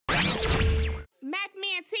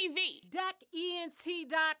Man TV.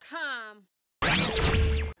 DuckENT.com.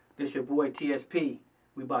 This your boy T.S.P.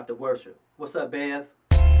 We about to worship. What's up, Bev?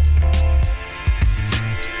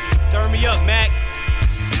 Turn me up, Mac.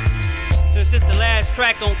 Since this the last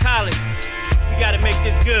track on college, we gotta make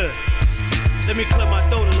this good. Let me clear my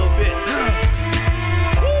throat a little bit.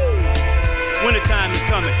 Woo! Wintertime is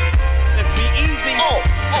coming. Let's be easy.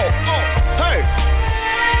 Hey!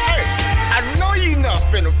 I know you not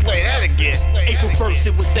finna play that again. April 1st,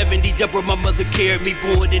 it was 70, Deborah, my mother carried me,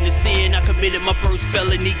 born in the sin. I committed my first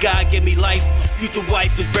felony, God gave me life. Future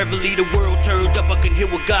wife is Beverly, the world turned up, I could hear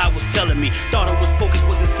what God was telling me. Thought I was focused,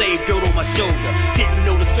 wasn't saved, dirt on my shoulder. Didn't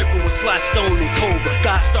know the serpent was Sly Stone and Cobra.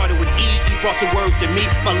 God started with E, he brought the word to me.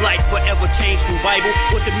 My life forever changed, new Bible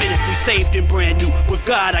was the ministry, saved and brand new. With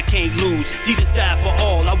God I can't lose, Jesus died for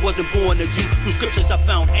all, I wasn't born a Jew. Through scriptures I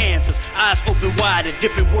found answers, eyes open wide, a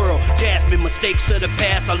different world. Jasmine, mistakes of the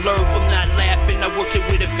past, I learned from not laughing. I worship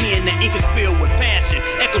with a pen, the ink is filled with passion.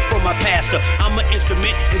 Echoes from my pastor, I'm an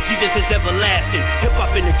instrument and Jesus is everlasting. Hip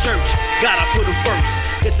hop in the church, God I put him first.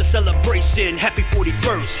 It's a celebration, happy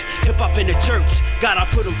 41st. Hip hop in the church, God I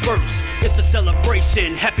put him first. It's a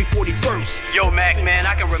celebration, happy 41st. Yo Mac, man,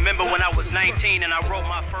 I can remember when I was 19 and I wrote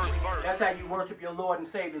my first verse. That's how you worship your Lord and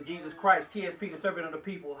Savior, Jesus Christ. T.S.P. the servant of the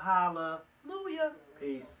people. Hallelujah.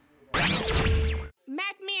 Peace.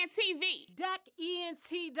 Man TV.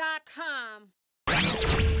 DuckENT.com.